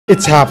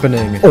It's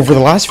happening. Over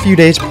the last few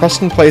days,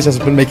 prestonplayz has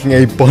been making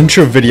a bunch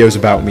of videos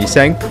about me,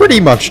 saying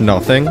pretty much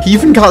nothing. He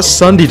even got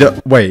Sunday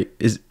to- wait,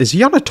 is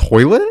he on a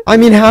toilet? I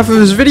mean, half of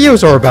his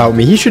videos are about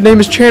me. He should name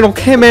his channel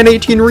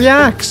Canman18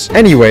 Reacts.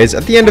 Anyways,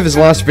 at the end of his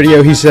last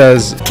video, he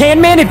says,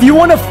 Canman, if you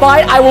want to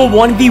fight, I will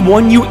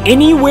 1v1 you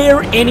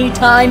anywhere,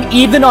 anytime,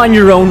 even on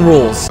your own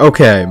rules.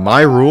 Okay,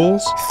 my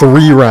rules?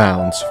 3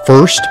 rounds.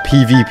 First,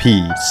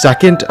 PvP.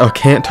 Second, a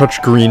can't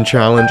touch green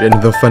challenge. And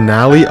the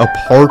finale, a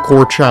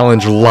parkour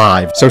challenge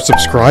live. So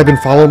subscribe and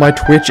follow my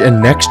Twitch,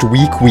 and next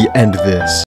week we end this.